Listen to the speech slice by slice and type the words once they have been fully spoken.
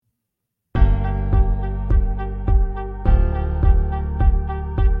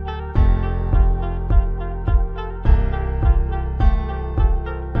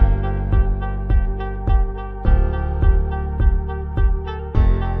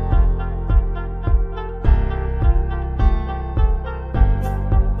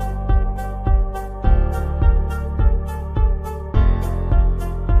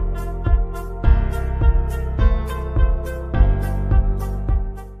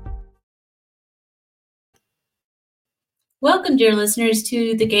Welcome, dear listeners,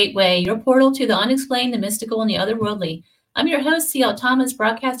 to The Gateway, your portal to the unexplained, the mystical, and the otherworldly. I'm your host, C.L. Thomas,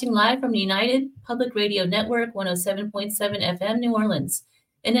 broadcasting live from the United Public Radio Network, 107.7 FM, New Orleans.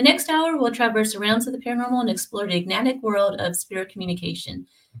 In the next hour, we'll traverse the realms of the paranormal and explore the enigmatic world of spirit communication.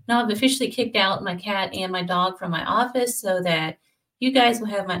 Now, I've officially kicked out my cat and my dog from my office so that you guys will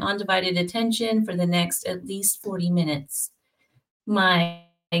have my undivided attention for the next at least 40 minutes. My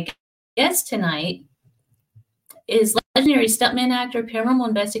guest tonight is legendary stuntman, actor, paranormal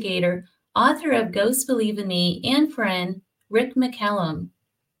investigator, author of Ghosts Believe in Me, and friend Rick McCallum.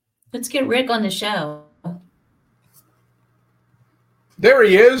 Let's get Rick on the show. There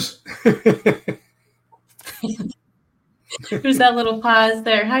he is. There's that little pause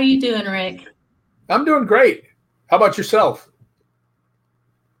there. How are you doing, Rick? I'm doing great. How about yourself?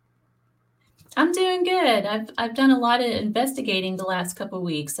 I'm doing good. I've done a lot of investigating the last couple of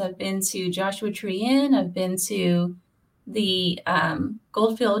weeks. I've been to Joshua Tree Inn. I've been to the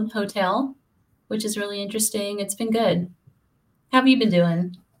Goldfield Hotel, which is really interesting. It's been good. How have you been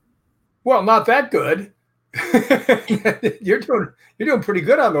doing? Well, not that good. You're doing pretty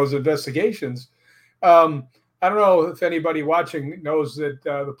good on those investigations. I don't know if anybody watching knows that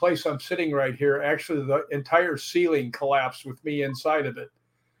the place I'm sitting right here, actually the entire ceiling collapsed with me inside of it.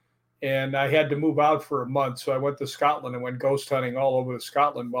 And I had to move out for a month. So I went to Scotland and went ghost hunting all over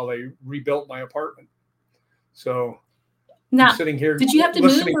Scotland while they rebuilt my apartment. So now, I'm sitting here. Did you have to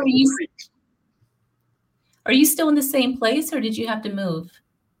move, or are you still in the same place, or did you have to move?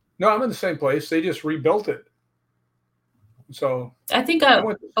 No, I'm in the same place. They just rebuilt it. So I think I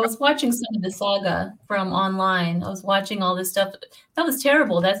was watching some of the saga from online. I was watching all this stuff. That was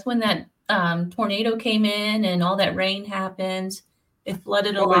terrible. That's when that tornado came in and all that rain happened. It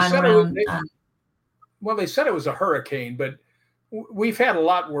flooded a lot around. They said it was a hurricane, but we've had a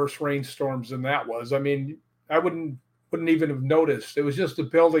lot worse rainstorms than that was. I mean, I wouldn't even have noticed. It was just the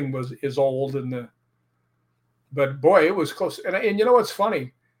building is old but boy, it was close. And you know what's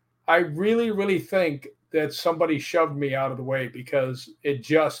funny? I really, really think that somebody shoved me out of the way because it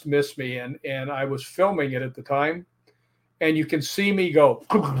just missed me. And I was filming it at the time. And you can see me go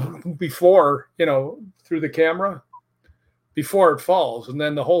before, through the camera before it falls. And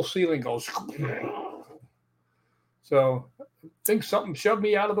then the whole ceiling goes. So I think something shoved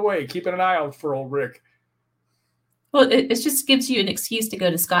me out of the way, keeping an eye out for old Rick. Well, it just gives you an excuse to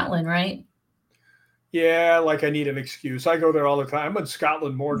go to Scotland, right? Yeah, like I need an excuse. I go there all the time. I'm in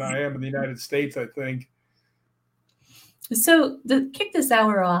Scotland more than I am in the United States, I think. So to kick this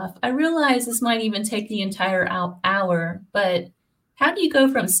hour off, I realize this might even take the entire hour, but how do you go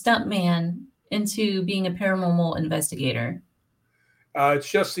from stuntman into being a paranormal investigator? It's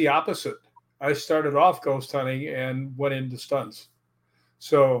just the opposite. I started off ghost hunting and went into stunts.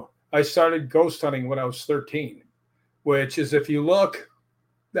 So I started ghost hunting when I was 13, which is, if you look,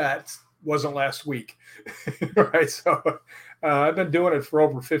 that wasn't last week, right? So I've been doing it for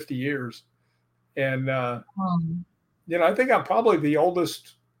over 50 years. And, I think I'm probably the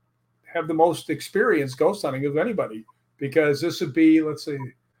oldest, have the most experience ghost hunting of anybody, because this would be, let's see,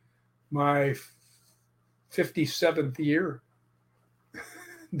 my 57th year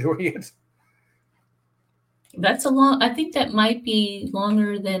doing it. That's I think that might be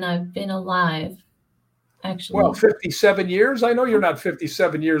longer than I've been alive, actually. Well, 57 years? I know you're not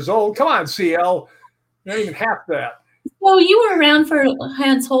 57 years old. Come on, CL. You're not even half that. Well, you were around for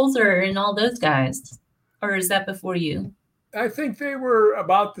Hans Holzer and all those guys. Or is that before you? I think they were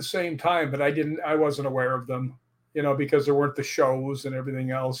about the same time, but I wasn't aware of them, because there weren't the shows and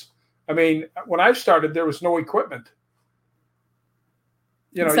everything else. I mean, when I started, there was no equipment.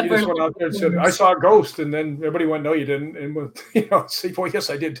 You just went out there and said, I saw a ghost, and then everybody went, no, you didn't. And, say, well, yes,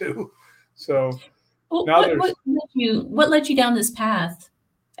 I did too. So now what led you down this path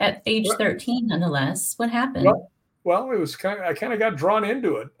at age 13, nonetheless? What happened? Well, it was I kind of got drawn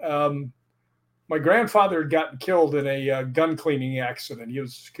into it. My grandfather had gotten killed in a gun cleaning accident. He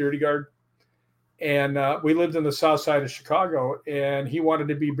was a security guard. And we lived in the south side of Chicago, and he wanted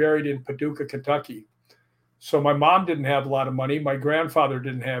to be buried in Paducah, Kentucky. So my mom didn't have a lot of money. My grandfather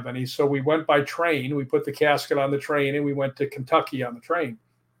didn't have any. So we went by train. We put the casket on the train, and we went to Kentucky on the train.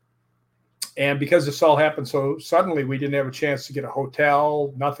 And because this all happened so suddenly, we didn't have a chance to get a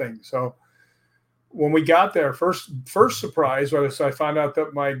hotel, nothing. So when we got there, first surprise was I found out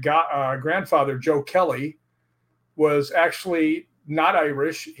that my grandfather, Joe Kelly, was actually not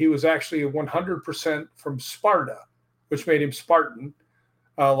Irish. He was actually 100% from Sparta, which made him Spartan,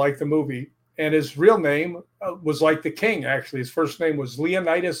 like the movie. And his real name was like the king, actually. His first name was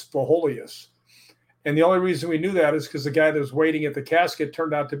Leonidas Voholius. And the only reason we knew that is because the guy that was waiting at the casket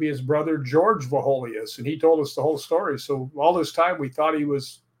turned out to be his brother, George Viholius. And he told us the whole story. So all this time we thought he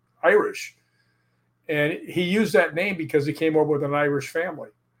was Irish. And he used that name because he came over with an Irish family.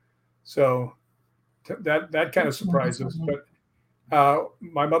 So that kind of surprised us. But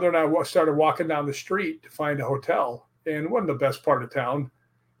my mother and I started walking down the street to find a hotel. And it wasn't the best part of town.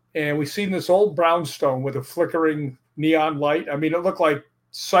 And we seen this old brownstone with a flickering neon light. I mean, it looked like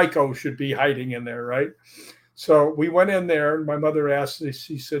Psycho should be hiding in there, right? So we went in there, and my mother asked,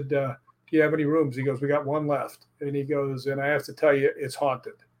 she said, do you have any rooms? He goes, we got one left. And he goes, and I have to tell you, it's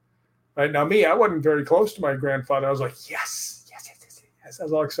haunted. Right now, I wasn't very close to my grandfather. I was like, yes. I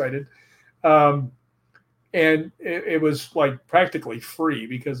was all excited. And it was like practically free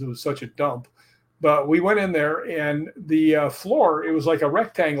because it was such a dump. But we went in there, and the floor, it was like a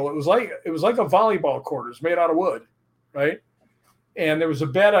rectangle. It was like a volleyball court. It was made out of wood, right? And there was a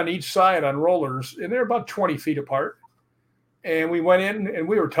bed on each side on rollers, and they're about 20 feet apart. And we went in, and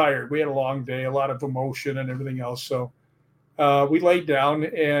we were tired. We had a long day, a lot of emotion and everything else. So we laid down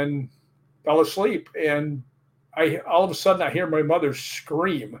and fell asleep. And all of a sudden, I hear my mother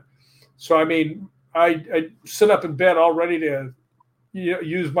scream. So, I mean, I sit up in bed all ready to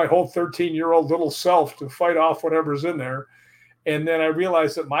use my whole 13-year-old little self to fight off whatever's in there. And then I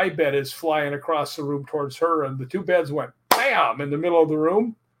realized that my bed is flying across the room towards her, and the two beds went bam in the middle of the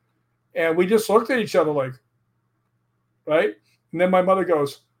room. And we just looked at each other like, right? And then my mother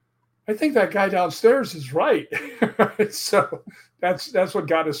goes, I think that guy downstairs is right. So that's what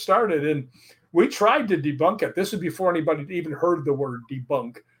got us started. And we tried to debunk it. This is before anybody even heard the word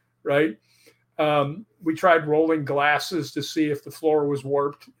debunk, right? We tried rolling glasses to see if the floor was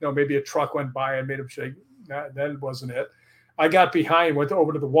warped. Maybe a truck went by and made them shake. That wasn't it. I got behind, went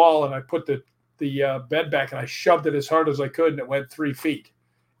over to the wall, and I put the bed back, and I shoved it as hard as I could, and it went 3 feet.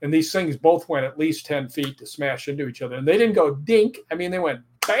 And these things both went at least 10 feet to smash into each other. And they didn't go dink. I mean, they went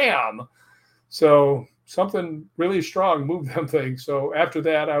bam. So something really strong moved them things. So after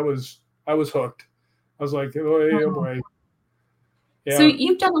that, I was hooked. I was like, oh boy. Yeah. So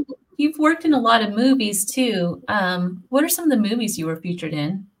you've worked in a lot of movies too. What are some of the movies you were featured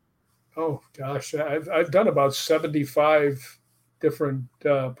in? Oh gosh, I've done about 75 different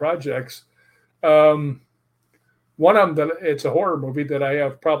projects. One of them it's a horror movie that I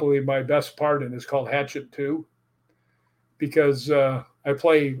have probably my best part in is called Hatchet 2, because I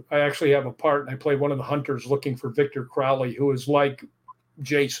actually have a part, and I play one of the hunters looking for Victor Crowley, who is like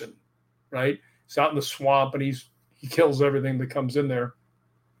Jason, right? He's out in the swamp, and he kills everything that comes in there.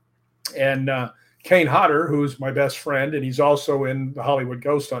 And Kane Hodder, who's my best friend, and he's also in the Hollywood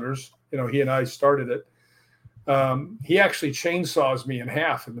Ghost Hunters. He and I started it. He actually chainsaws me in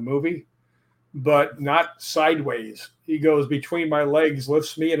half in the movie, but not sideways. He goes between my legs,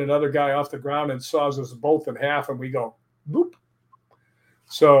 lifts me and another guy off the ground, and saws us both in half, and we go boop.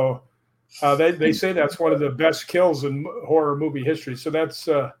 So they say that's one of the best kills in horror movie history. So that's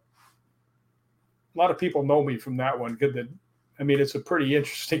a lot of people know me from that one. It's a pretty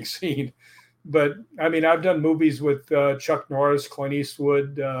interesting scene. But I've done movies with Chuck Norris, Clint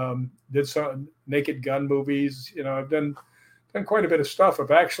Eastwood, did some Naked Gun movies. I've done quite a bit of stuff.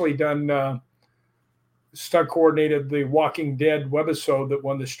 I've actually done stunt coordinated the Walking Dead webisode that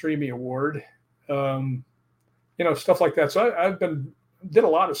won the Streamy Award. Stuff like that. So I've did a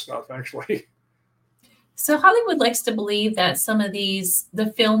lot of stuff actually. So Hollywood likes to believe that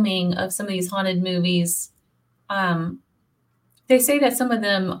the filming of some of these haunted movies, they say that some of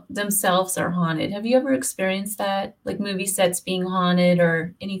them themselves are haunted. Have you ever experienced that, like movie sets being haunted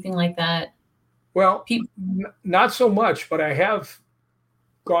or anything like that? Well, not so much, but I have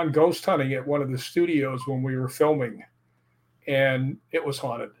gone ghost hunting at one of the studios when we were filming, and it was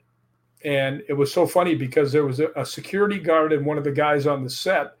haunted. And it was so funny because there was a security guard, and one of the guys on the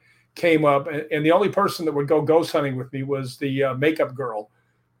set came up, and the only person that would go ghost hunting with me was the makeup girl,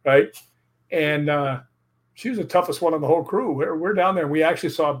 right? And she was the toughest one on the whole crew. We're down there, and we actually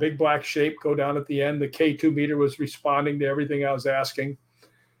saw a big black shape go down at the end. The K2 meter was responding to everything I was asking.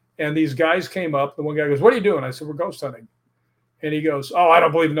 And these guys came up. The one guy goes, "What are you doing?" I said, "We're ghost hunting." And he goes, "Oh, I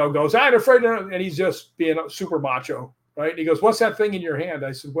don't believe in no ghosts. I'm afraid of." And he's just being super macho, right? And he goes, "What's that thing in your hand?"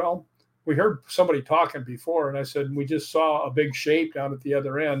 I said, "Well, we heard somebody talking before." And I said, "We just saw a big shape down at the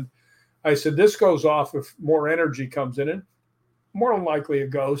other end." I said, "This goes off if more energy comes in it. More than likely a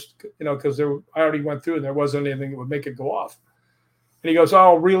ghost, because I already went through and there wasn't anything that would make it go off." And he goes,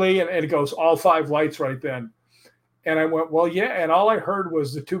 "Oh, really?" And it goes all 5 lights right then. And I went, well, yeah. And all I heard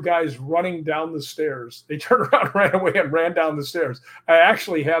was the two guys running down the stairs. They turned around, ran away, and ran down the stairs. I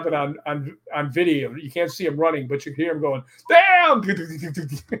actually have it on video. You can't see them running, but you can hear them going, damn,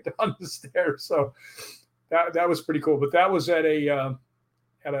 down the stairs. So that was pretty cool. But that was at a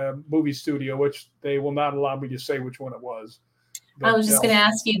movie studio, which they will not allow me to say which one it was. But, I was just going to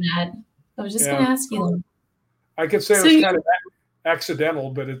ask you that. I could say it was kind of accidental,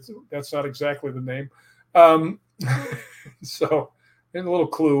 but that's not exactly the name. So, and a little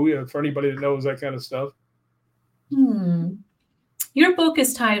clue, for anybody that knows that kind of stuff. Your book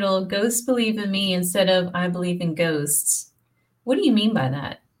is titled "Ghosts Believe in Me" instead of "I Believe in Ghosts." What do you mean by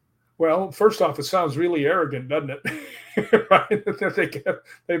that? Well, first off, it sounds really arrogant, doesn't it? Right? That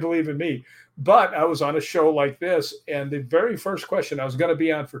they believe in me. But I was on a show like this, and the very first question, I was going to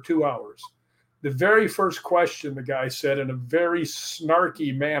be on for 2 hours. The very first question the guy said in a very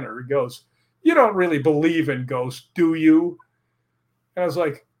snarky manner, he goes, "You don't really believe in ghosts, do you?" And I was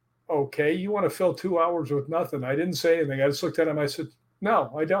like, okay, you want to fill 2 hours with nothing. I didn't say anything. I just looked at him. I said,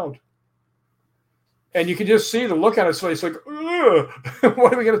 no, I don't. And you could just see the look on his face like,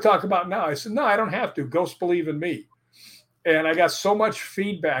 what are we going to talk about now? I said, no, I don't have to. Ghosts believe in me. And I got so much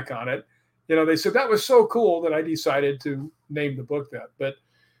feedback on it. They said that was so cool that I decided to name the book that. But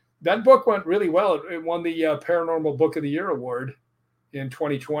that book went really well. It won the Paranormal Book of the Year award in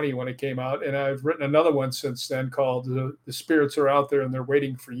 2020 when it came out. And I've written another one since then called The Spirits Are Out There and They're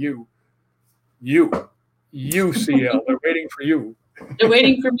Waiting for You. You, CL, they're waiting for you. They're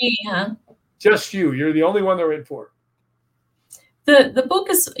waiting for me, huh? Just you. You're the only one they're waiting for. The book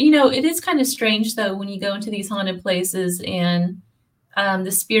is, it is kind of strange, though, when you go into these haunted places and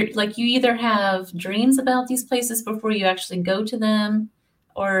the spirit, like you either have dreams about these places before you actually go to them,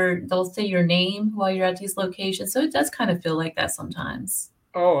 or they'll say your name while you're at these locations. So it does kind of feel like that sometimes.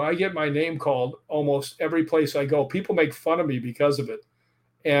 Oh, I get my name called almost every place I go. People make fun of me because of it.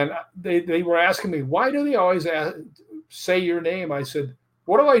 And they were asking me, why do they always say your name? I said,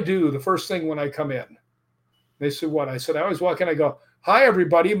 what do I do the first thing when I come in? They said, what? I said, I always walk in, I go, hi,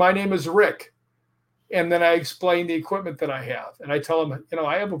 everybody. My name is Rick. And then I explain the equipment that I have. And I tell them,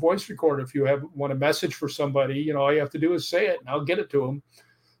 I have a voice recorder. If you want a message for somebody, all you have to do is say it and I'll get it to them.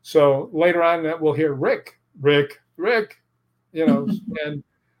 So later on we'll hear Rick, and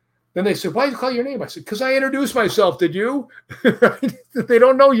then they said, why do you call your name? I said, because I introduced myself. Did you? They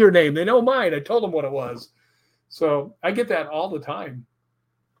don't know your name. They know mine. I told them what it was. So I get that all the time.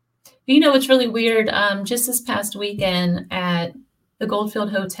 It's really weird. Just this past weekend at the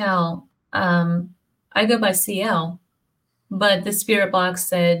Goldfield Hotel, I go by CL, but the spirit box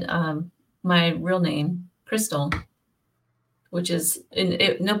said my real name, Crystal, which is,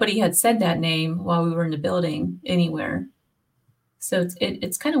 nobody had said that name while we were in the building anywhere. So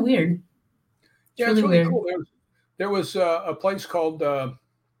it's kind of weird. It's really weird. Cool. There was a place called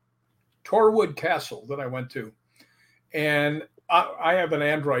Torwood Castle that I went to, and I have an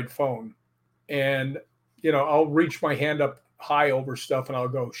Android phone, and I'll reach my hand up high over stuff and I'll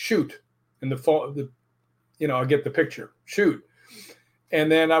go shoot, and the phone, I'll get the picture, shoot.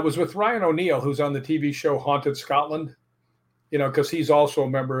 And then I was with Ryan O'Neill, who's on the TV show Haunted Scotland, because he's also a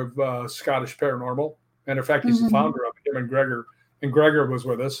member of Scottish Paranormal, and in fact he's the founder of it, him and Gregor. And Gregor was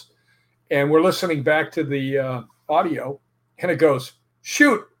with us, and we're listening back to the audio, and it goes,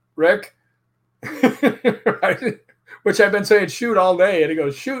 shoot, Rick. Right? Which I've been saying shoot all day, and it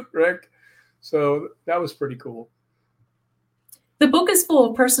goes, shoot, Rick. So that was pretty cool. The book is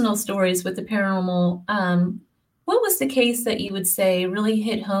full of personal stories with the paranormal. What was the case that you would say really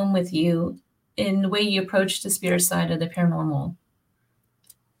hit home with you in the way you approached the spirit side of the paranormal?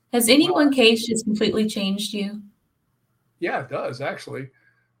 Has any one case just completely changed you? Yeah, it does, actually.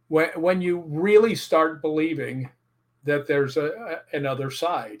 When you really start believing that there's another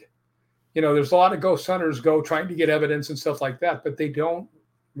side. There's a lot of ghost hunters go trying to get evidence and stuff like that, but they don't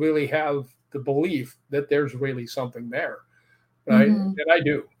really have the belief that there's really something there, right? And I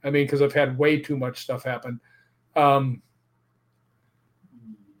do. Because I've had way too much stuff happen. I've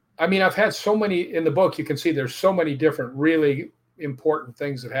had so many in the book. You can see there's so many different really important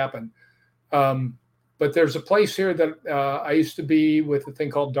things that happen. But there's a place here that I used to be with a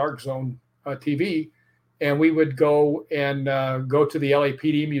thing called Dark Zone TV. And we would go and go to the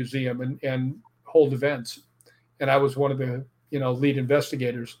LAPD museum and hold events. And I was one of the, lead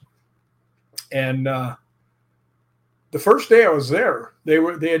investigators. And the first day I was there, they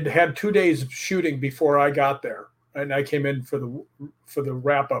had 2 days of shooting before I got there. And I came in for the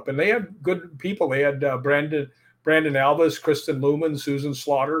wrap up. And they had good people. They had Brandon Alvis, Kristen Luman, Susan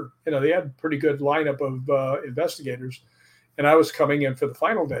Slaughter. They had a pretty good lineup of investigators. And I was coming in for the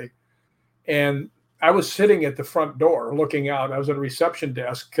final day. And I was sitting at the front door looking out. I was at a reception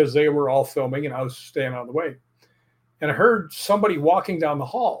desk because they were all filming and I was staying out of the way. And I heard somebody walking down the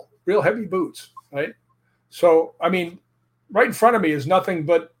hall, real heavy boots, right? So, I mean, right in front of me is nothing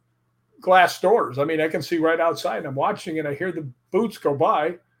but glass doors. I mean, I can see right outside. I'm watching and I hear the boots go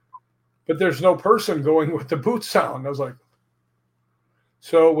by, but there's no person going with the boot sound. I was like,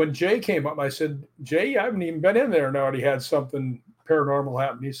 so when Jay came up, I said, Jay, I haven't even been in there and I already had something paranormal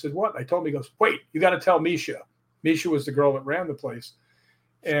happen. He said, what? I told him, he goes, wait, you got to tell Misha. Misha was the girl that ran the place.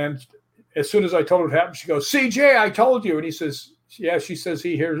 And as soon as I told her what happened, she goes, CJ, I told you. And he says, yeah, she says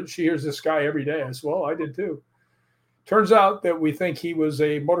she hears this guy every day. I said, well, I did too. Turns out that we think he was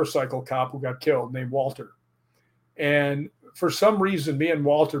a motorcycle cop who got killed named Walter. And for some reason, me and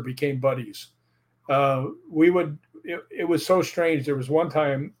Walter became buddies. It was so strange. There was one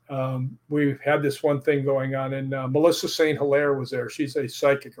time we had this one thing going on, and Melissa St. Hilaire was there. She's a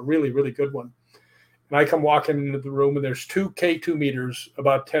psychic, a really, really good one. And I come walking into the room, and there's two K2 meters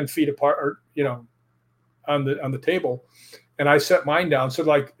about 10 feet apart, or, on the table. And I set mine down. So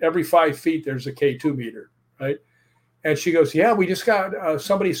like every 5 feet, there's a K2 meter, right? And she goes, yeah, we just got,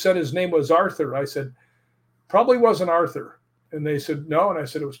 somebody said his name was Arthur. I said, probably wasn't Arthur. And they said, no. And I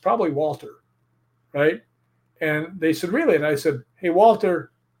said, it was probably Walter, right? And they said, really? And I said, hey,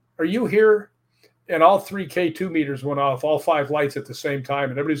 Walter, are you here? And all three K2 meters went off, all 5 lights at the same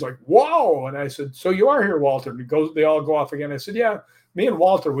time. And everybody's like, whoa. And I said, so you are here, Walter? And they all go off again. I said, yeah, me and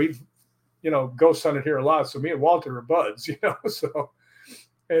Walter, we've, ghost hunted here a lot. So me and Walter are buds, So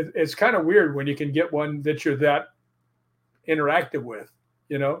it's kind of weird when you can get one that you're that interactive with,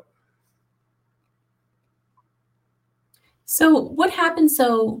 So what happens?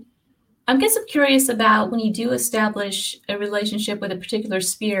 So I'm curious about when you do establish a relationship with a particular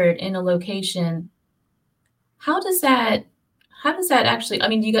spirit in a location, how does that actually, I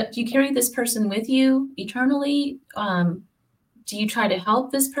mean, do you carry this person with you eternally? Do you try to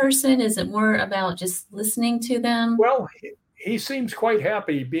help this person? Is it more about just listening to them? Well, he seems quite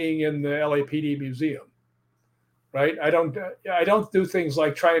happy being in the LAPD museum, right? I don't do things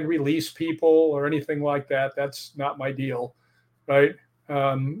like try and release people or anything like that. That's not my deal, right?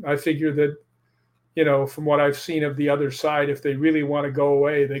 I figure that, from what I've seen of the other side, if they really want to go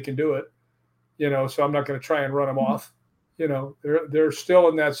away, they can do it, so I'm not going to try and run them off. They're still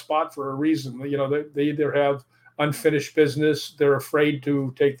in that spot for a reason. They either have unfinished business. They're afraid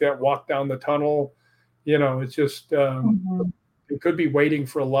to take that walk down the tunnel. It's just, it could be waiting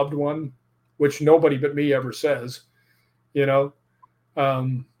for a loved one, which nobody but me ever says, to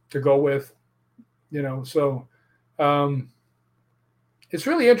go with, so it's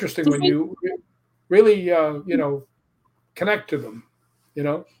really interesting when you really, connect to them,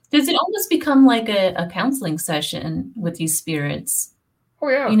 Does it almost become like a counseling session with these spirits? Oh,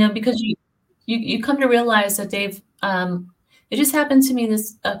 yeah. Because you come to realize that they've, it just happened to me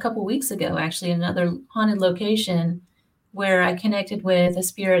a couple weeks ago, actually, in another haunted location where I connected with a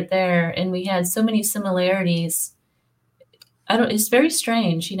spirit there and we had so many similarities. It's very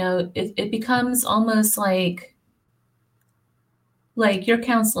strange, it becomes almost like you're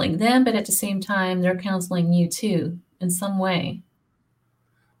counseling them, but at the same time, they're counseling you too, in some way.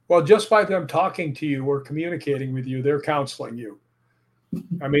 Well, just by them talking to you or communicating with you, they're counseling you.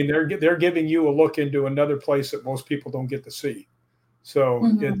 I mean, they're giving you a look into another place that most people don't get to see. So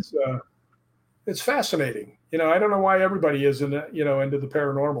it's fascinating. I don't know why everybody is into the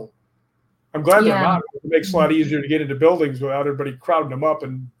paranormal. I'm glad they're not. It makes it a lot easier to get into buildings without everybody crowding them up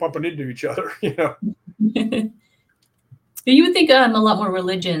and bumping into each other. You would think a lot more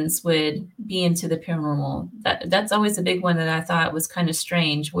religions would be into the paranormal. That's always a big one that I thought was kind of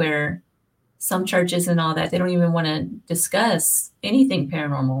strange, where some churches and all that, they don't even want to discuss anything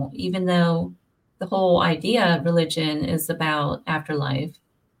paranormal, even though the whole idea of religion is about afterlife.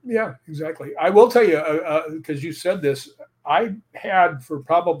 Yeah, exactly. I will tell you, because you said this, I had for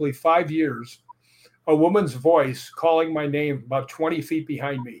probably 5 years a woman's voice calling my name about 20 feet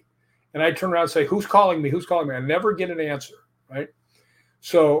behind me. And I turn around and say, who's calling me? Who's calling me? I never get an answer, right?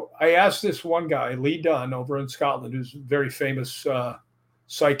 So I asked this one guy, Lee Dunn, over in Scotland, who's a very famous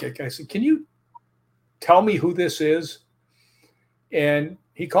psychic. I said, can you tell me who this is? And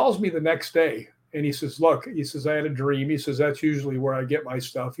he calls me the next day and he says, look, I had a dream. He says, that's usually where I get my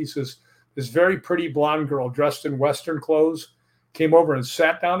stuff. He says, this very pretty blonde girl dressed in Western clothes came over and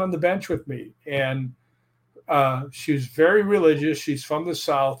sat down on the bench with me. And she was very religious. She's from the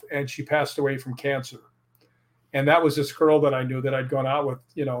South and she passed away from cancer. And that was this girl that I knew that I'd gone out with,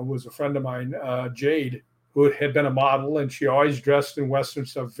 was a friend of mine, Jade, who had been a model, and she always dressed in Western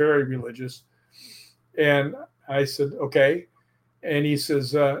stuff, very religious. And I said, okay. And he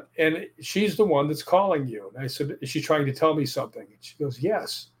says, and she's the one that's calling you. And I said, is she trying to tell me something? And she goes,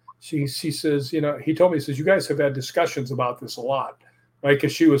 yes. She says, you know, he told me, he says, you guys have had discussions about this a lot, right?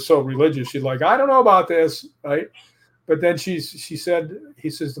 Because she was so religious. She's like, I don't know about this, right? But then he says,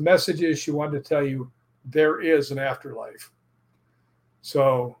 the message is she wanted to tell you there is an afterlife.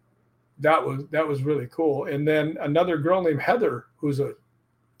 So that was really cool. And then another girl named Heather, who's the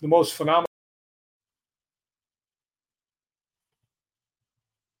most phenomenal.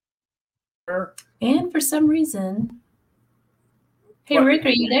 And for some reason, hey, what? Rick, are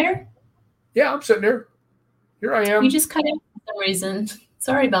you there? Yeah, I'm sitting here. Here I am. You just cut out for some reason.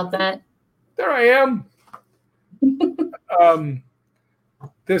 Sorry about that. There I am.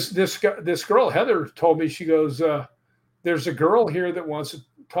 This girl, Heather, told me, she goes, there's a girl here that wants to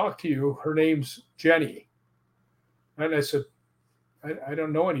talk to you. Her name's Jenny. And I said, I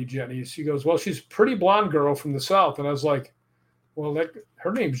don't know any Jenny. She goes, well, she's a pretty blonde girl from the South. And I was like, well,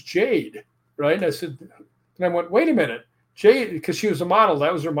 her name's Jade, right? And I said, and I went, wait a minute. Jade, because she was a model.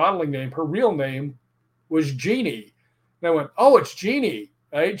 That was her modeling name. Her real name was Jeannie. And I went, oh, it's Jeannie,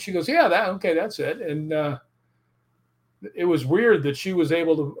 right? She goes, yeah, that's it. And it was weird that she was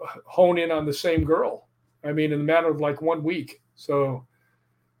able to hone in on the same girl. I mean, in the matter of like 1 week. So,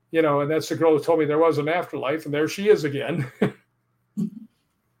 you know, and that's the girl who told me there was an afterlife, and there she is again.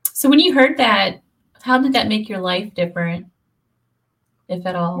 So when you heard that, how did that make your life different, if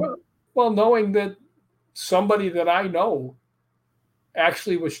at all? Well, knowing that somebody that I know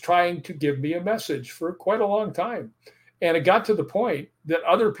actually was trying to give me a message for quite a long time. And it got to the point that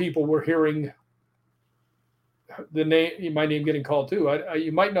other people were hearing my name getting called too.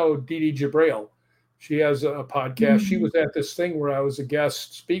 You might know Dee Dee Jabrail. She has a podcast. Mm-hmm. She was at this thing where I was a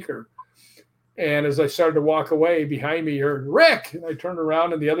guest speaker. And as I started to walk away, behind me, I heard, Rick! And I turned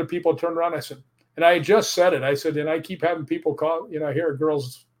around and the other people turned around. I said, and I had just said it. I said, and I keep having people call, you know, I hear a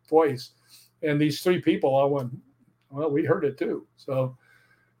girl's voice. And these three people all went, well, we heard it too. So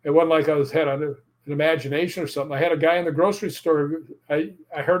it wasn't like I had an imagination or something. I had a guy in the grocery store. I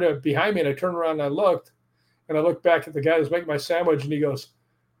heard it behind me and I turned around and I looked back at the guy who's making my sandwich and he goes,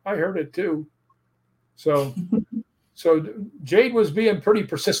 I heard it too. So Jade was being pretty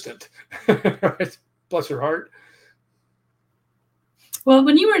persistent. Bless her heart. Well,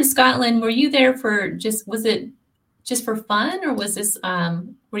 when you were in Scotland, were you there was it just for fun, or was this,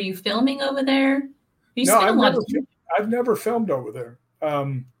 were you filming over there? I've never filmed over there.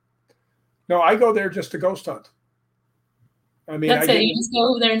 No, I go there just to ghost hunt. I mean, you just go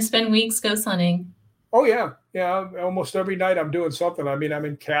over there and spend weeks ghost hunting. Oh yeah. Yeah. Almost every night I'm doing something. I mean, I'm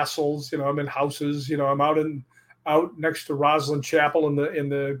in castles, you know, I'm in houses, you know, I'm out next to Roslyn Chapel in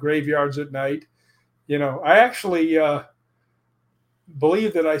the graveyards at night. You know, I actually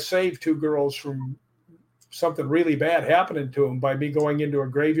believe that I saved two girls from something really bad happening to them by me going into a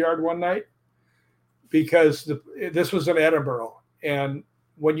graveyard one night, because this was in Edinburgh. And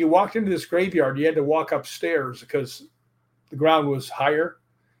when you walked into this graveyard, you had to walk upstairs because the ground was higher.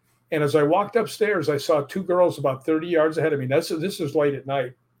 And as I walked upstairs, I saw two girls about 30 yards ahead of me. This was late at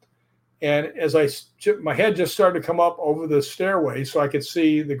night. And as my head just started to come up over the stairway so I could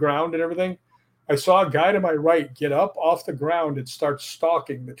see the ground and everything, I saw a guy to my right get up off the ground and start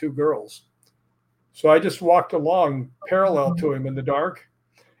stalking the two girls. So I just walked along parallel to him in the dark.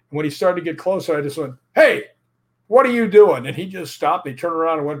 And when he started to get closer, I just went, hey, what are you doing? And he just stopped. He turned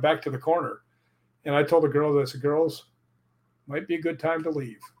around and went back to the corner. And I told the girls, I said, girls, might be a good time to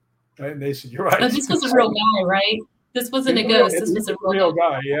leave. Right? And they said, you're right. Oh, this was a real guy, right? This wasn't a ghost. This was a real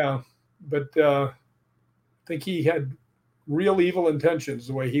guy, yeah. But I think he had real evil intentions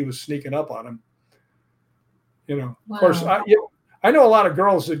the way he was sneaking up on him. You know, wow. Of course, I know a lot of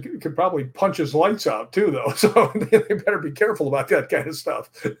girls that could probably punch his lights out too, though. So they better be careful about that kind of stuff.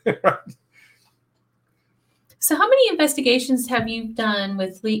 Right? So how many investigations have you done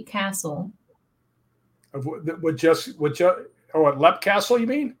with Leap Castle? With Leap Castle, you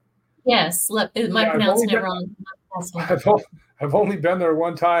mean? Yes. Am I pronouncing it wrong? I've only been there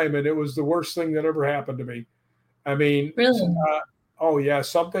one time, and it was the worst thing that ever happened to me. I mean, really? Oh yeah,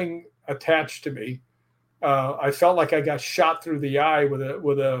 something attached to me. I felt like I got shot through the eye with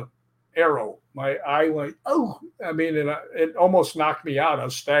a arrow. My eye went, oh, I mean, and it almost knocked me out. I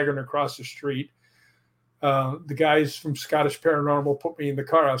was staggering across the street. The guys from Scottish Paranormal put me in the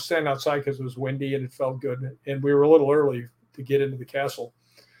car. I was standing outside because it was windy and it felt good. And we were a little early to get into the castle.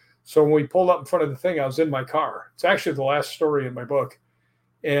 So when we pulled up in front of the thing, I was in my car. It's actually the last story in my book.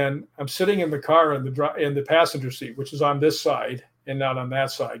 And I'm sitting in the car in the passenger seat, which is on this side and not on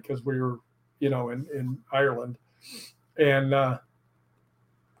that side because we were, you know, in Ireland. And I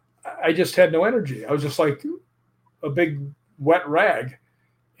just had no energy. I was just like a big wet rag,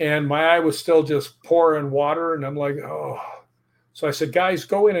 and my eye was still just pouring water. And I'm like, oh. So I said, guys,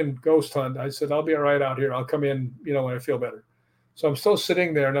 go in and ghost hunt. I said, I'll be all right out here. I'll come in, when I feel better. So I'm still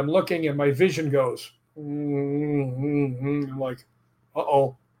sitting there and I'm looking and my vision goes, I'm like,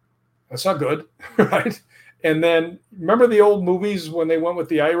 uh-oh, that's not good, right? And then remember the old movies when they went with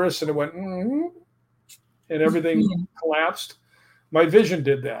the iris and it went, and everything collapsed? My vision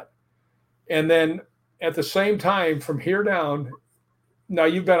did that. And then at the same time, from here down, now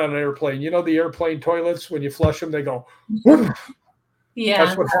you've been on an airplane. You know the airplane toilets, when you flush them, they go, woof. Yeah.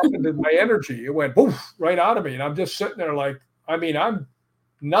 That's what happened to my energy. It went woof right out of me. And I'm just sitting there like, I'm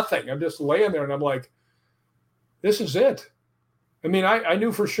nothing. I'm just laying there and I'm like, this is it. I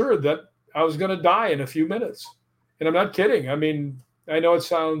knew for sure that I was going to die in a few minutes. And I'm not kidding. I know it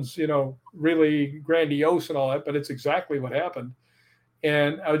sounds, really grandiose and all that, but it's exactly what happened.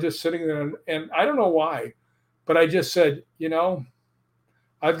 And I was just sitting there and I don't know why, but I just said,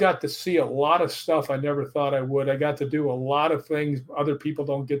 I've got to see a lot of stuff I never thought I would. I got to do a lot of things other people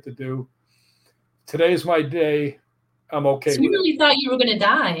don't get to do. Today's my day. I'm okay. So you really thought you were going to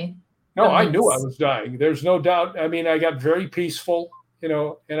die? No, I knew I was dying. There's no doubt. I got very peaceful, and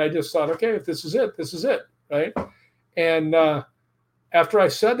I just thought, okay, if this is it, this is it, right? And after I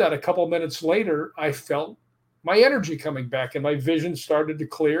said that, a couple of minutes later, I felt my energy coming back and my vision started to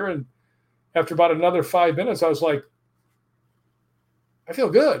clear. And after about another 5 minutes, I was like, I feel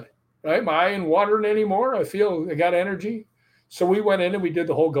good, right? My eye ain't watering anymore. I got energy. So we went in and we did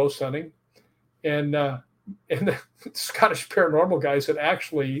the whole ghost hunting. And the Scottish Paranormal guys had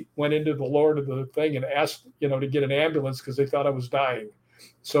actually went into the Lord of the thing and asked, to get an ambulance because they thought I was dying.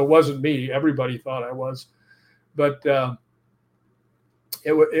 So it wasn't me. Everybody thought I was. But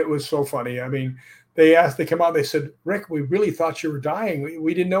it was so funny. They come out, they said, Rick, we really thought you were dying.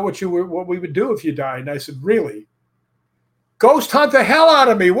 We didn't know what we would do if you died. And I said, really? Ghost hunt the hell out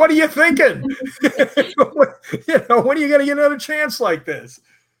of me. What are you thinking? When are you going to get another chance like this?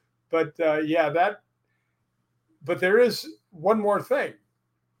 But but there is one more thing.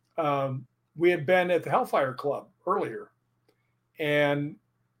 We had been at the Hellfire Club earlier, and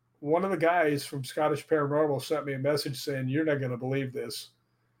one of the guys from Scottish Paranormal sent me a message saying, you're not going to believe this.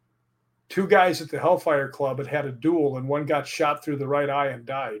 2 guys at the Hellfire Club had a duel, and one got shot through the right eye and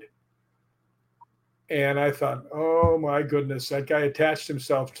died. And I thought, oh my goodness, that guy attached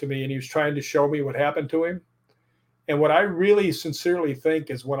himself to me and he was trying to show me what happened to him. And what I really sincerely think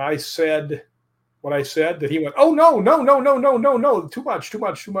is when I said what I said, that he went, oh, no, too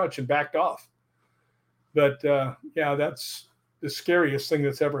much, and backed off. But that's the scariest thing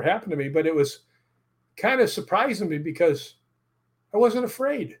that's ever happened to me. But it was kind of surprising me because I wasn't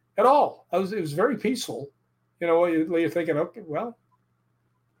afraid at all. It was very peaceful. You're thinking, okay, well,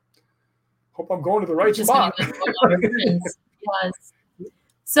 hope I'm going to the right spot. Yes.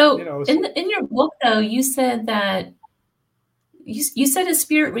 So in your book, though, you said that you said a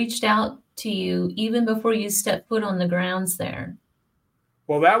spirit reached out to you even before you stepped foot on the grounds there.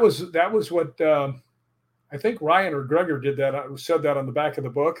 Well, that was what I think Ryan or Gregor did that. I said that on the back of the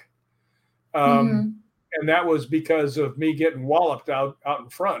book. And that was because of me getting walloped out in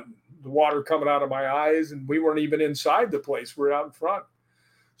front, the water coming out of my eyes, and we weren't even inside the place. We were out in front.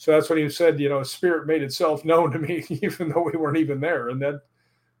 So that's when he said, a spirit made itself known to me, even though we weren't even there. And that,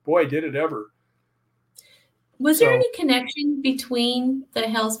 boy, did it ever. Was there any connection between the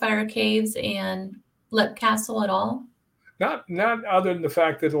Hellfire Caves and Lep Castle at all? Not other than the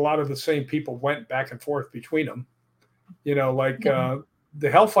fact that a lot of the same people went back and forth between them. The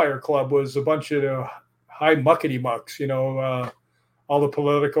Hellfire Club was a bunch of high muckety mucks, all the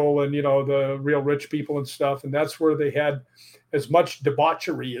political and, the real rich people and stuff. And that's where they had as much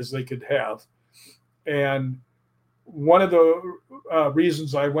debauchery as they could have. And one of the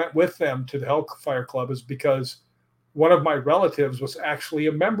reasons I went with them to the Hellfire Club is because one of my relatives was actually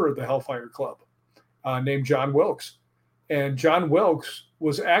a member of the Hellfire Club named John Wilkes. And John Wilkes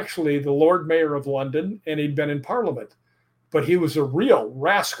was actually the Lord Mayor of London, and he'd been in Parliament. But he was a real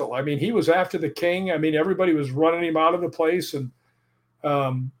rascal. He was after the king. Everybody was running him out of the place. And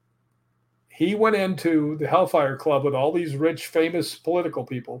he went into the Hellfire Club with all these rich, famous political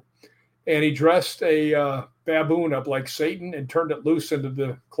people. And he dressed a baboon up like Satan and turned it loose into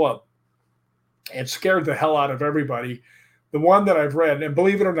the club and scared the hell out of everybody. The one that I've read, and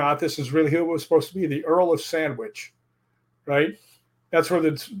believe it or not, this is really who it was supposed to be, the Earl of Sandwich, right? That's where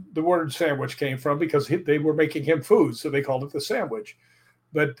the word sandwich came from, because they were making him food, so they called it the sandwich.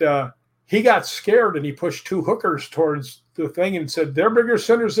 But he got scared and he pushed 2 hookers towards the thing and said, they're bigger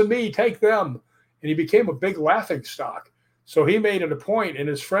sinners than me, take them. And he became a big laughing stock. So he made it a point, and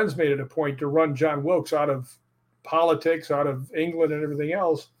his friends made it a point to run John Wilkes out of politics, out of England and everything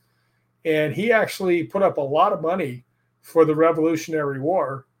else. And he actually put up a lot of money for the Revolutionary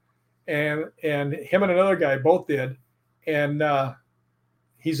War. And him and another guy both did. And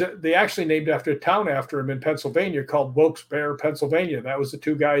they actually named after a town after him in Pennsylvania called Wilkes-Barre, Pennsylvania. That was the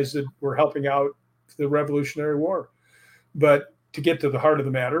two guys that were helping out the Revolutionary War. But to get to the heart of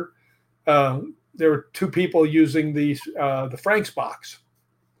the matter, there were two people using the Frank's box.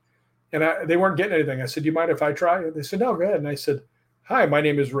 And they weren't getting anything. I said, do you mind if I try? And they said, no, go ahead. And I said, hi, my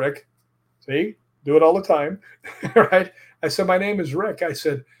name is Rick. See, do it all the time, right? I said, my name is Rick. I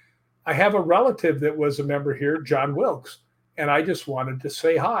said, I have a relative that was a member here, John Wilkes, and I just wanted to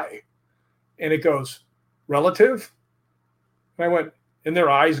say hi. And it goes, relative? And I went, and their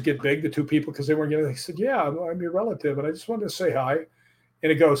eyes get big, the two people, because they weren't getting it. They said, yeah, I'm your relative, and I just wanted to say hi.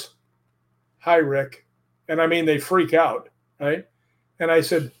 And it goes, hi, Rick. And I mean, they freak out, right? And I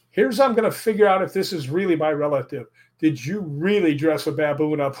said, I'm going to figure out if this is really my relative. Did you really dress a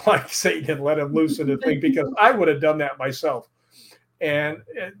baboon up like Satan and let him loose in the thing? Because I would have done that myself. And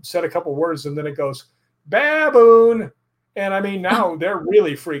it said a couple words, and then it goes, baboon. And I mean, now they're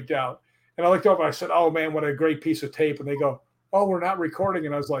really freaked out. And I looked over, I said, oh man, what a great piece of tape. And they go, oh, we're not recording.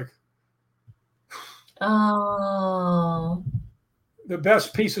 And I was like, oh, the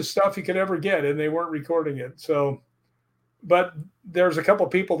best piece of stuff you could ever get. And they weren't recording it. So, but there's a couple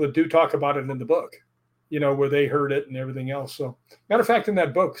of people that do talk about it in the book, where they heard it and everything else. So matter of fact, in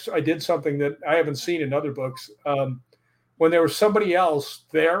that book, I did something that I haven't seen in other books. When there was somebody else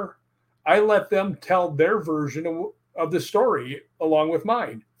there, I let them tell their version of the story along with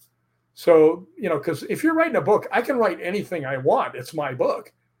mine. So, because if you're writing a book, I can write anything I want. It's my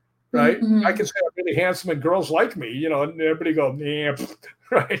book, right? Mm-hmm. I can say I'm really handsome and girls like me, and everybody go, yeah,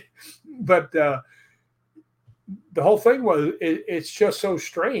 right? But the whole thing was, it's just so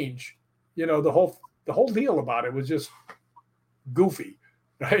strange. The whole deal about it was just goofy,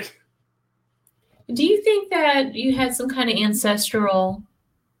 right? Do you think that you had some kind of ancestral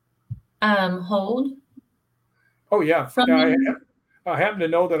hold? Oh yeah, I happen to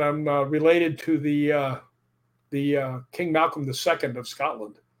know that I'm related to the King Malcolm II of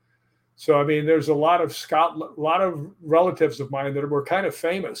Scotland. So I mean, there's a lot of relatives of mine that were kind of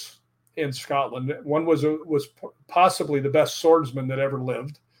famous in Scotland. One was possibly the best swordsman that ever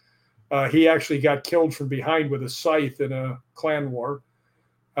lived. He actually got killed from behind with a scythe in a clan war.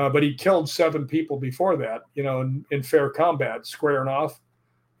 But he killed 7 people before that, in fair combat, squaring off.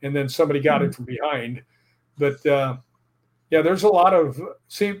 And then somebody got him from behind. But there's a lot of,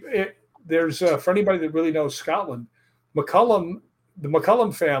 for anybody that really knows Scotland, the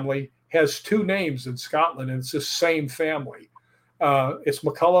McCallum family has 2 names in Scotland, and it's the same family. It's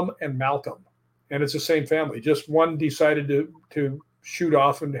McCallum and Malcolm, and it's the same family. Just one decided to shoot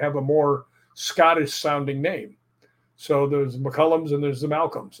off and have a more Scottish sounding name. So there's the McCallums and there's the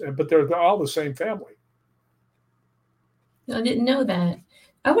Malcolms, but they're all the same family. I didn't know that.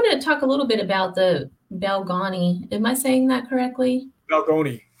 I want to talk a little bit about the Balgony. Am I saying that correctly?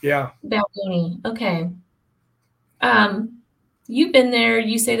 Balgony, yeah. Balgony, okay. You've been there.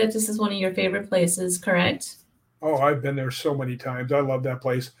 You say that this is one of your favorite places, correct? Oh, I've been there so many times. I love that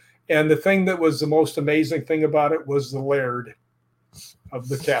place. And the thing that was the most amazing thing about it was the laird of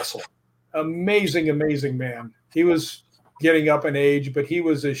the castle. Amazing, amazing man. He was getting up in age, but he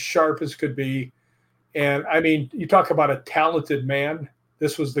was as sharp as could be. And I mean, you talk about a talented man.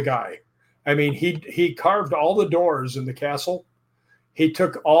 This was the guy. I mean, he carved all the doors in the castle. He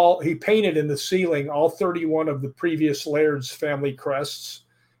painted in the ceiling all 31 of the previous laird's family crests.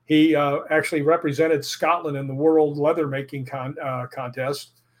 He actually represented Scotland in the World Leather Making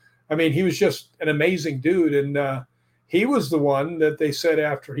contest. I mean, he was just an amazing dude. And he was the one that they said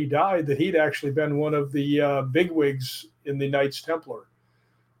after he died that he'd actually been one of the bigwigs in the Knights Templar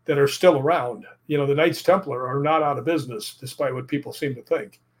that are still around. The Knights Templar are not out of business, despite what people seem to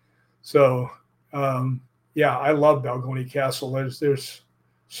think. So, I love Balgony Castle. There's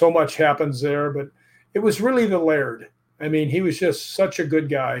so much happens there, but it was really the laird. I mean, he was just such a good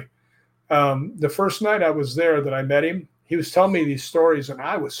guy. The first night I was there that I met him, he was telling me these stories, and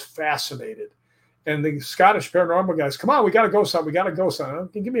I was fascinated. And the Scottish Paranormal guys, come on, we got to go, son. We got to go, son.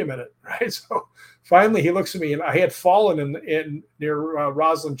 Give me a minute, right? So finally he looks at me, and I had fallen in near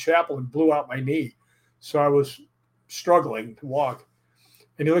Roslyn Chapel and blew out my knee. So I was struggling to walk.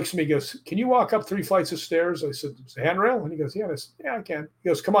 And he looks at me and goes, can you walk up 3 flights of stairs? I said, is the handrail? And he goes, yeah. I said, yeah, I can. He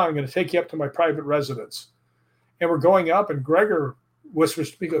goes, come on, I'm going to take you up to my private residence. And we're going up, and Gregor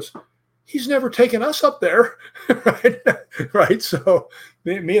whispers to me, he goes, he's never taken us up there. Right. So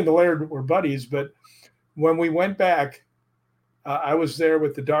me and the laird were buddies. But when we went back, I was there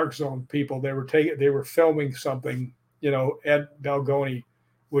with the Dark Zone people. They were filming something, at Balgoni,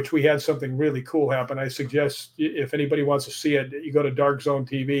 which we had something really cool happen. I suggest if anybody wants to see it, you go to Dark Zone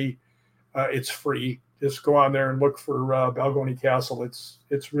TV. It's free. Just go on there and look for Balgoni Castle.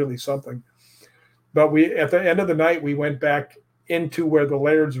 It's really something. But at the end of the night, we went back into where the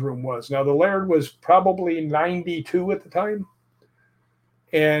Laird's room was. Now, the Laird was probably 92 at the time,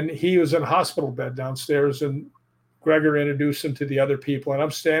 and he was in a hospital bed downstairs, and Gregor introduced him to the other people, and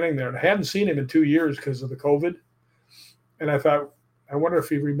I'm standing there, and I hadn't seen him in 2 years because of the COVID, and I thought, I wonder if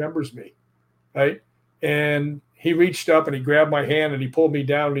he remembers me, right? And he reached up, and he grabbed my hand, and he pulled me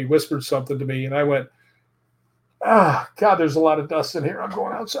down, and he whispered something to me, and I went, God, there's a lot of dust in here. I'm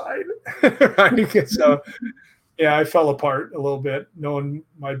going outside. So, yeah, I fell apart a little bit knowing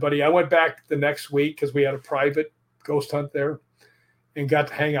my buddy. I went back the next week because we had a private ghost hunt there and got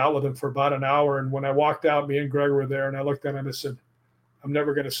to hang out with him for about an hour. And when I walked out, me and Greg were there, and I looked at him and said, I'm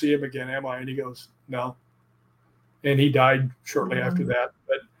never going to see him again, am I? And he goes, no. And he died shortly after that.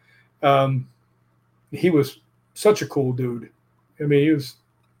 But he was such a cool dude. I mean, he was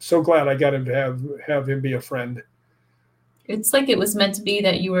so glad I got him to have him be a friend. It's like it was meant to be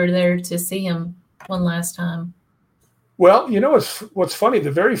that you were there to see him one last time. Well, what's funny,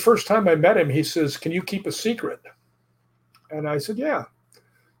 the very first time I met him, he says, can you keep a secret? And I said, yeah.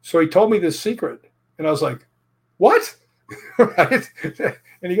 So he told me this secret. And I was like, what? Right?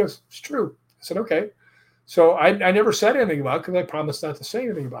 And he goes, it's true. I said, okay. So I never said anything about it because I promised not to say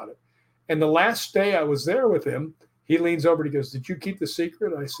anything about it. And the last day I was there with him, he leans over and he goes, did you keep the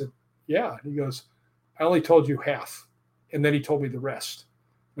secret? I said, yeah. And he goes, I only told you half. And then he told me the rest.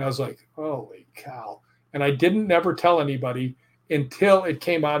 And I was like, holy cow. And I didn't never tell anybody until it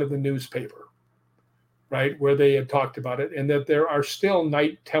came out of the newspaper, right, where they had talked about it, and that there are still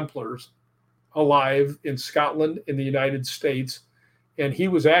Knight Templars alive in Scotland, in the United States. And he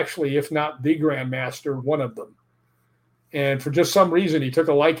was actually, if not the Grand Master, one of them. And for just some reason, he took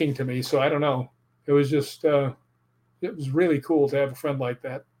a liking to me. So I don't know. It was just, it was really cool to have a friend like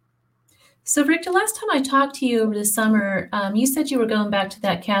that. So, Rick, the last time I talked to you over the summer, you said you were going back to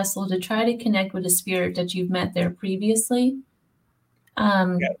that castle to try to connect with a spirit that you've met there previously.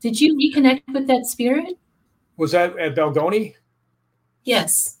 Yeah. Did you reconnect with that spirit? Was that at Balgoni?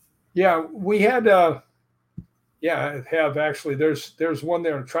 Yes. Yeah, we had, I have actually. There's one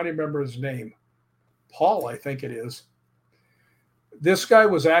there. I'm trying to remember his name. Paul, I think it is. This guy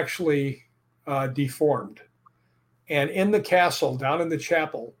was actually deformed. And in the castle, down in the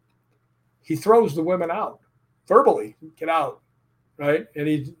chapel, he throws the women out verbally, get out, right? And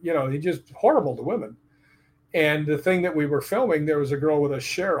he just horrible to women. And the thing that we were filming, there was a girl with us,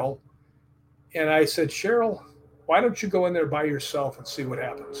 Cheryl. And I said, Cheryl, why don't you go in there by yourself and see what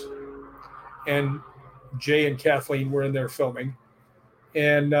happens? And Jay and Kathleen were in there filming,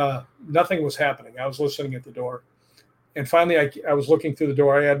 and nothing was happening. I was listening at the door. And finally, I was looking through the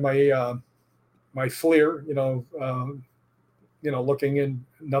door. I had my my FLIR, looking in,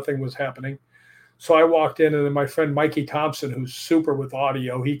 nothing was happening. So I walked in, and then my friend Mikey Thompson, who's super with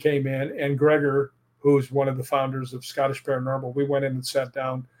audio, he came in, and Gregor, who's one of the founders of Scottish Paranormal, we went in and sat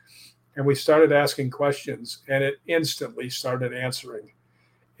down, and we started asking questions, and it instantly started answering.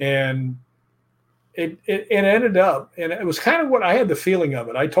 And it ended up, and it was kind of what I had the feeling of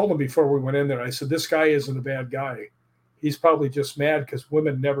it. I told him before we went in there, I said, this guy isn't a bad guy. He's probably just mad because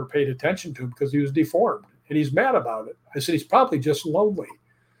women never paid attention to him because he was deformed, and he's mad about it. I said, he's probably just lonely.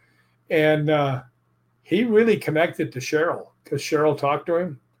 And he really connected to Cheryl because Cheryl talked to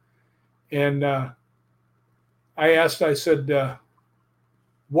him. And I said,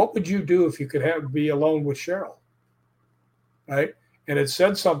 what would you do if you could be alone with Cheryl? Right? And it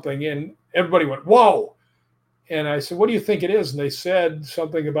said something, and everybody went, whoa. And I said, what do you think it is? And they said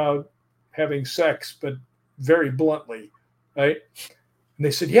something about having sex, but very bluntly, right? And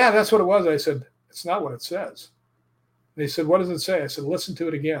they said, yeah, that's what it was. I said, it's not what it says. They said, what does it say? I said, listen to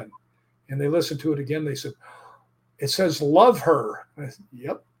it again. And they listened to it again. They said, it says, love her. I said,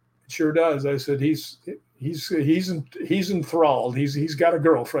 yep, it sure does. I said, he's enthralled. He's got a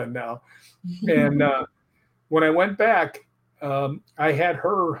girlfriend now. And when I went back, I had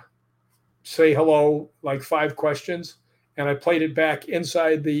her say hello, like 5 questions, and I played it back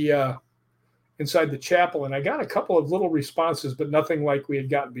inside the chapel, and I got a couple of little responses, but nothing like we had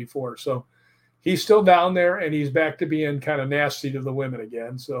gotten before. So he's still down there, and he's back to being kind of nasty to the women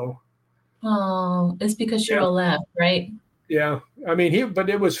again. So, oh, it's because Cheryl left, right? Yeah, I mean, but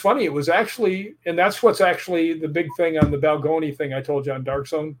it was funny. It was actually, and that's what's actually the big thing on the Balgoni thing I told you on Dark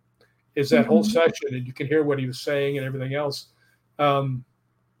Zone, is that whole session, and you can hear what he was saying and everything else.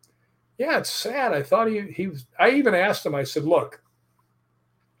 Yeah, it's sad. I thought he was. I even asked him. I said, "Look,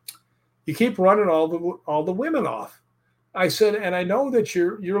 you keep running all the women off." I said, "And I know that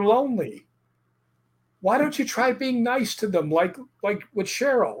you're lonely. Why don't you try being nice to them, like with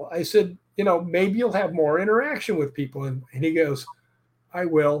Cheryl?" I said, maybe you'll have more interaction with people. And he goes, "I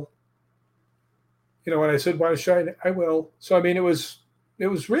will." When I said, "Why should I will." So I mean, it was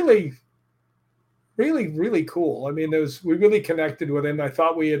really, really, really cool. I mean, we really connected with him. I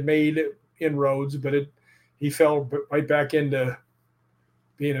thought we had made inroads, but he fell right back into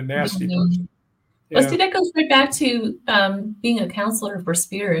being a nasty person. Well, see, that goes right back to being a counselor for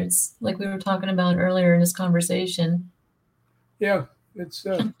spirits, like we were talking about earlier in this conversation. Yeah, it's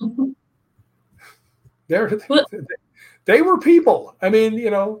they were people. I mean,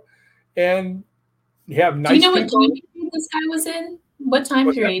 and you have nice. Do you know what time period this guy was in? What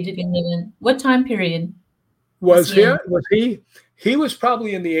time period did he live in? What time period was he? Was he? He was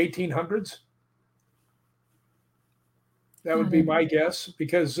probably in the 1800s. That would be my guess,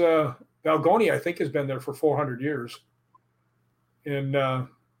 because Valgoni, I think, has been there for 400 years. And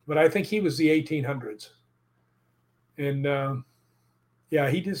but I think he was the 1800s. And yeah,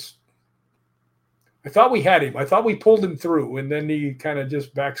 I thought we had him. I thought we pulled him through, and then he kind of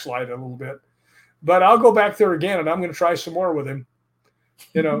just backslid a little bit. But I'll go back there again, and I'm going to try some more with him.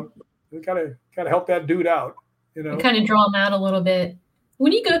 We gotta help that dude out. And kind of draw him out a little bit.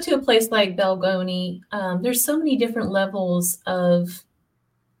 When you go to a place like Valgoni, there's so many different levels of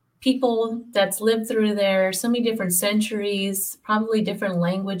people that's lived through there, so many different centuries, probably different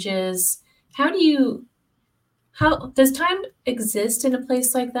languages. How does time exist in a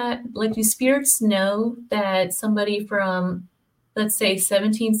place like that? Like, do spirits know that somebody from, let's say,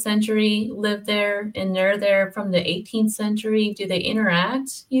 17th century lived there, and they're there from the 18th century? Do they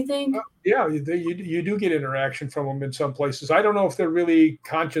interact, you think? Yeah, you do get interaction from them in some places. I don't know if they're really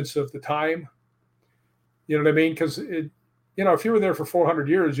conscious of the time. You know what I mean? Because if you were there for 400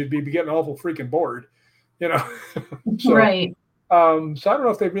 years, you'd be getting awful freaking bored. So, right. So I don't know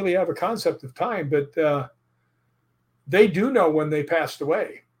if they really have a concept of time, but they do know when they passed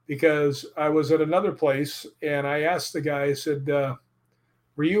away, because I was at another place and I asked the guy, I said,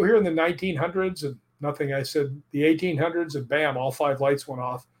 "Were you here in the 1900s?" And nothing. I said, "The 1800s," and bam, all 5 lights went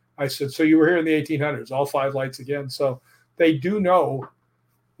off. I said, "So you were here in the 1800s?" All 5 lights again. So they do know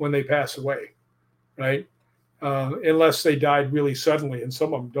when they pass away, right? Unless they died really suddenly, and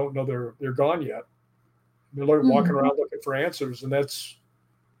some of them don't know they're gone yet. They're walking around looking for answers, and that's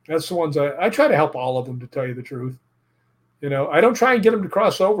the ones I try to help all of them, to tell you the truth. I don't try and get them to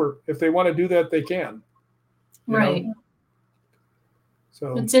cross over. If they want to do that, they can. Right.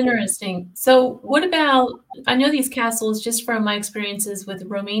 So it's interesting. So what about, I know these castles, just from my experiences with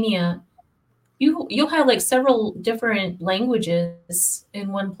Romania, you'll have like several different languages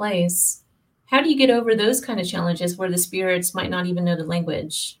in one place. How do you get over those kind of challenges where the spirits might not even know the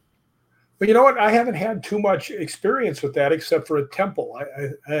language? But you know what? I haven't had too much experience with that, except for a temple.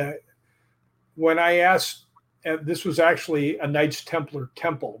 When I asked, and this was actually a Knights Templar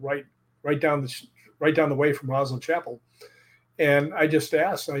temple right down the way from Roslyn Chapel, and I just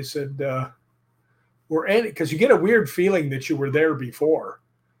asked. I said, because you get a weird feeling that you were there before,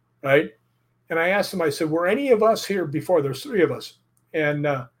 right? And I asked them. I said, "Were any of us here before?" There's 3 of us, and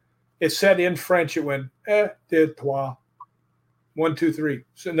it said in French. It went deux, trois, 1, 2, 3.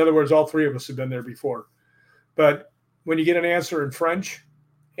 So in other words, all 3 of us have been there before. But when you get an answer in French,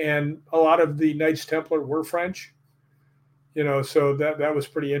 and a lot of the Knights Templar were French, so that was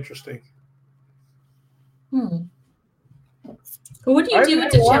pretty interesting. But what do you do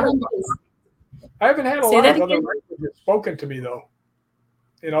with the challenges? I haven't had a lot of other languages spoken to me, though,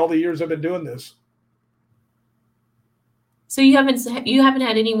 in all the years I've been doing this. So you haven't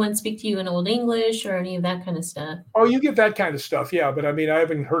had anyone speak to you in Old English or any of that kind of stuff? Oh, you get that kind of stuff, yeah. But I mean, I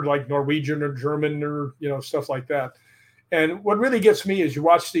haven't heard like Norwegian or German or stuff like that. And what really gets me is you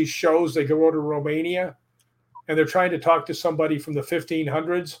watch these shows. They go over to Romania, and they're trying to talk to somebody from the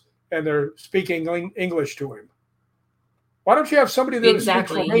 1500s, and they're speaking English to him. Why don't you have somebody there that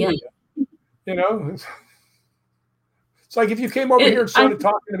speaks Romanian? Yeah. It's like if you came over here and started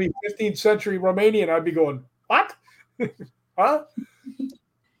talking to me 15th century Romanian, I'd be going, "What? Huh?"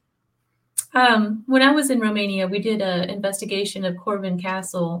 When I was in Romania, we did an investigation of Corvin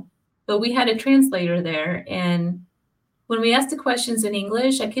Castle, but we had a translator there. And when we asked the questions in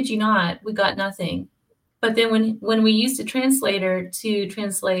English, I kid you not, we got nothing. But then when we used a translator to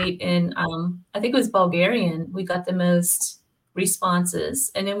translate in, I think it was Bulgarian, we got the most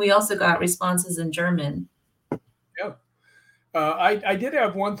responses. And then we also got responses in German. Yeah. I did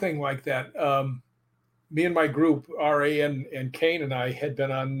have one thing like that. Me and my group, RA and Kane and I, had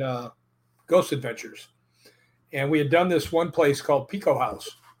been on Ghost Adventures. And we had done this one place called Pico House.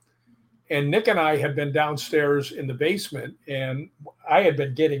 And Nick and I had been downstairs in the basement, and I had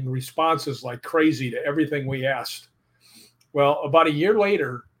been getting responses like crazy to everything we asked. Well, about a year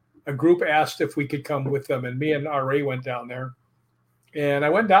later, a group asked if we could come with them, and me and RA went down there. And I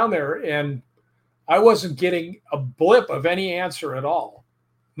went down there, and I wasn't getting a blip of any answer at all.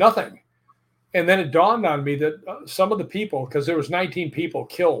 Nothing. And then it dawned on me that some of the people, because there was 19 people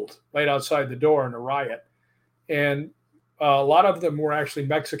killed right outside the door in a riot, and a lot of them were actually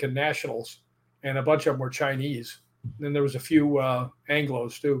Mexican nationals, and a bunch of them were Chinese. And then there was a few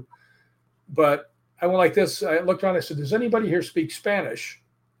Anglos too. But I went like this. I looked around. I said, "Does anybody here speak Spanish?"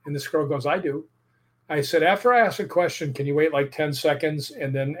 And this girl goes, "I do." I said, "After I ask a question, can you wait like 10 seconds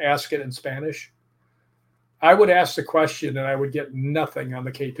and then ask it in Spanish?" I would ask the question and I would get nothing on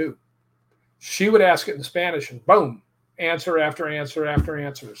the K2. She would ask it in Spanish and boom, answer after answer after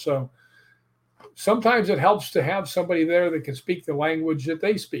answer. So sometimes it helps to have somebody there that can speak the language that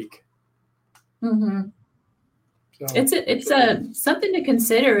they speak. Mm-hmm. So, it's something to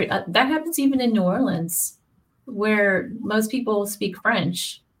consider. That happens even in New Orleans, where most people speak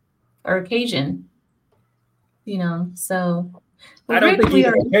French or Cajun. So I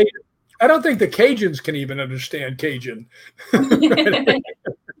don't think the Cajuns can even understand Cajun.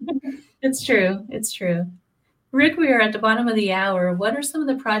 It's true. It's true. Rick, we are at the bottom of the hour. What are some of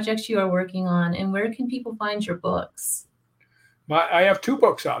the projects you are working on, and where can people find your books? I have 2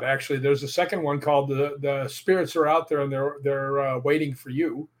 books out, actually. There's a second one called The Spirits Are Out There, and they're waiting for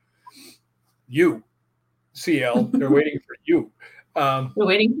you. You, CL. They're waiting for you. They're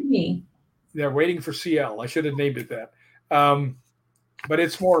waiting for me. They're waiting for CL. I should have named it that. But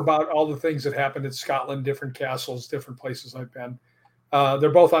it's more about all the things that happened in Scotland, different castles, different places I've been.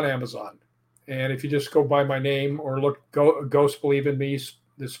 They're both on Amazon. And if you just go by my name or look, Ghosts Believe in Me,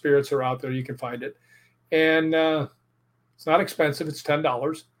 The Spirits Are Out There, you can find it. And it's not expensive. It's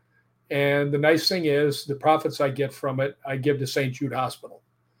 $10. And the nice thing is the profits I get from it, I give to St. Jude Hospital.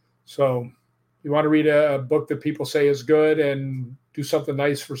 So you want to read a book that people say is good and do something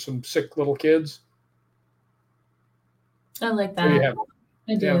nice for some sick little kids? I like that.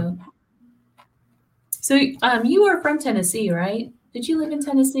 I do. Yeah. So you are from Tennessee, right? Did you live in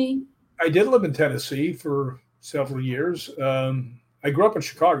Tennessee? I did live in Tennessee for several years. I grew up in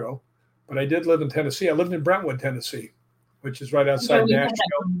Chicago, but I did live in Tennessee. I lived in Brentwood, Tennessee, which is right outside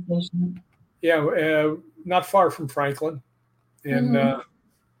Nashville. Yeah, not far from Franklin. And I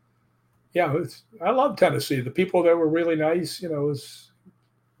love Tennessee. The people there were really nice. It was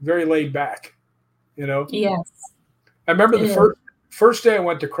very laid back. Yes. I remember the first day I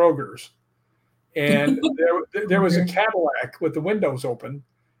went to Kroger's, and there was a Cadillac with the windows open,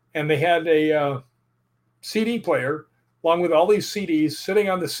 and they had a CD player along with all these CDs sitting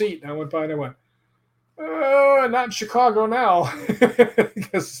on the seat. And I went by and I went, not in Chicago now,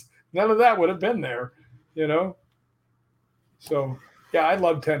 because none of that would have been there, So, yeah, I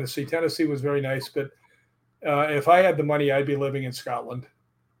love Tennessee. Tennessee was very nice, but if I had the money, I'd be living in Scotland.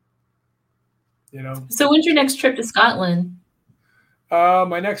 So when's your next trip to Scotland?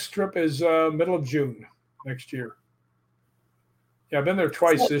 My next trip is middle of June next year. Yeah, I've been there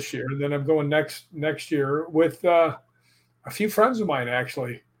twice this year, and then I'm going next year with a few friends of mine,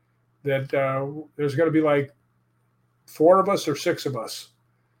 actually, that there's going to be like 4 of us or 6 of us,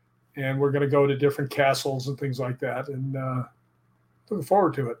 and we're going to go to different castles and things like that, and looking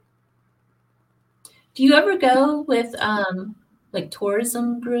forward to it. Do you ever go with like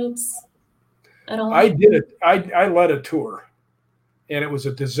tourism groups at all? I did it. I led a tour, and it was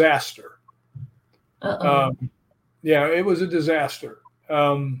a disaster. Yeah, it was a disaster.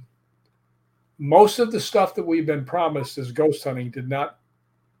 Most of the stuff that we've been promised as ghost hunting did not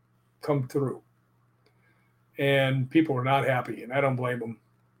come through, and people were not happy, and I don't blame them.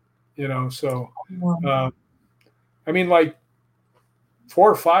 So I mean, like 4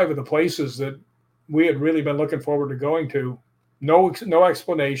 or 5 of the places that we had really been looking forward to going to, no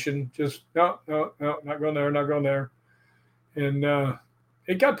explanation, just no, not going there, not going there, and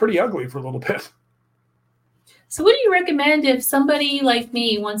it got pretty ugly for a little bit. So what do you recommend if somebody like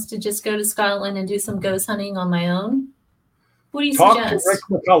me wants to just go to Scotland and do some ghost hunting on my own? What do you suggest? Talk to Rick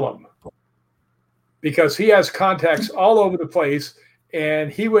McCallum, because he has contacts all over the place, and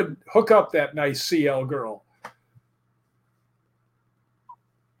he would hook up that nice CL girl.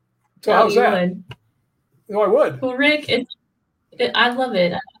 So how's that? Would. No, I would. Well, Rick, I love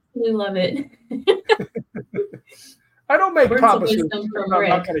it. I absolutely love it. I don't make promises I'm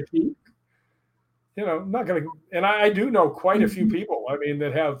not going to keep. I'm not going to, and I do know quite a few people,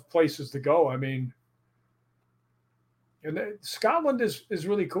 that have places to go. And Scotland is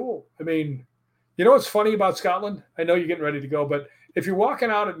really cool. I mean, you know what's funny about Scotland? I know you're getting ready to go, but if you're walking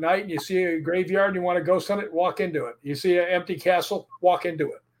out at night and you see a graveyard and you want to ghost hunt it, walk into it. You see an empty castle, walk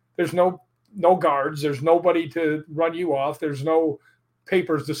into it. There's no guards. There's nobody to run you off. There's no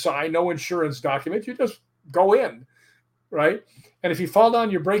papers to sign, no insurance documents. You just go in, right? And if you fall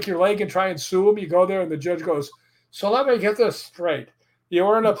down, you break your leg and try and sue them, you go there and the judge goes, so let me get this straight. You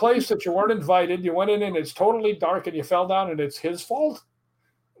were in a place that you weren't invited. You went in and it's totally dark and you fell down and it's his fault.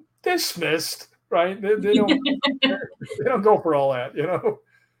 Dismissed, right? They don't go for all that, you know?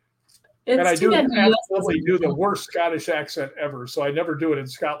 And I do absolutely do the worst Scottish accent ever. So I never do it in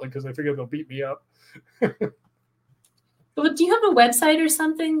Scotland because I figure they'll beat me up. But do you have a website or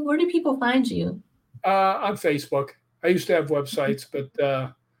something? Where do people find you? On Facebook. I used to have websites, but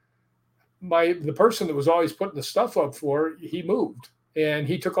the person that was always putting the stuff up for, he moved and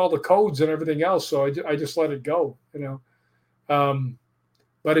he took all the codes and everything else. So I just let it go, you know.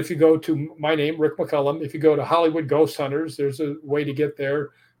 But if you go to my name, Rick McCallum, if you go to Hollywood Ghost Hunters, there's a way to get there.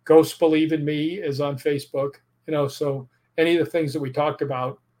 Ghosts Believe in Me is on Facebook, you know, so any of the things that we talked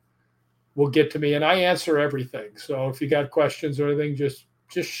about will get to me and I answer everything. So if you got questions or anything, just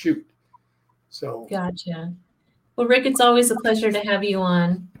shoot. So gotcha. Well, Rick, it's always a pleasure to have you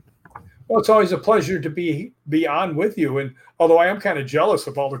on. Well, it's always a pleasure to be on with you. And although I am kind of jealous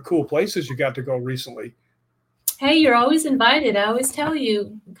of all the cool places you got to go recently. Hey, you're always invited. I always tell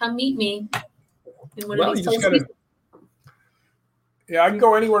you, come meet me. Well, you just gotta, yeah, I can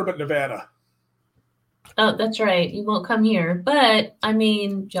go anywhere but Nevada. Oh, that's right. You won't come here. But, I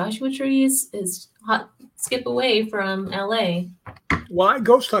mean, Joshua Tree is hot skip away from LA. Well, I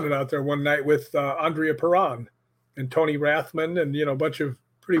ghost hunted out there one night with Andrea Perron and Tony Rathman and, you know, a bunch of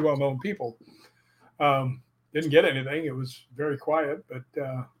pretty well-known people. Didn't get anything. It was very quiet, but...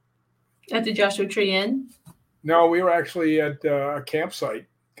 At the Joshua Tree Inn? No, we were actually at a campsite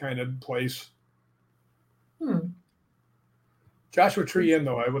kind of place. Joshua Tree Inn,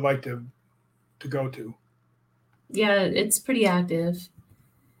 though, I would like to go to. Yeah, it's pretty active.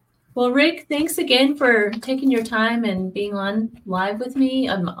 Well, Rick, thanks again for taking your time and being on live with me.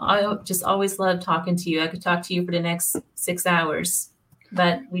 I just always love talking to you. I could talk to you for the next 6 hours,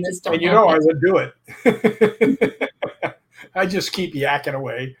 but we just don't. And you know, I would do it. I just keep yakking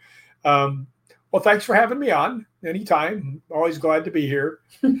away. Well, thanks for having me on anytime. Always glad to be here.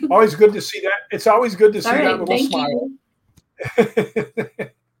 Always good to see that. It's always good to see that little smile.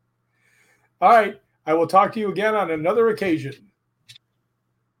 All right. I will talk to you again on another occasion.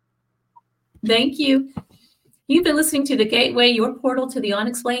 Thank you. You've been listening to The Gateway, your portal to the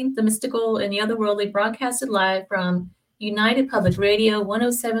unexplained, the mystical, and the otherworldly, broadcasted live from United Public Radio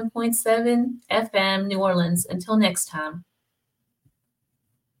 107.7 FM, New Orleans. Until next time.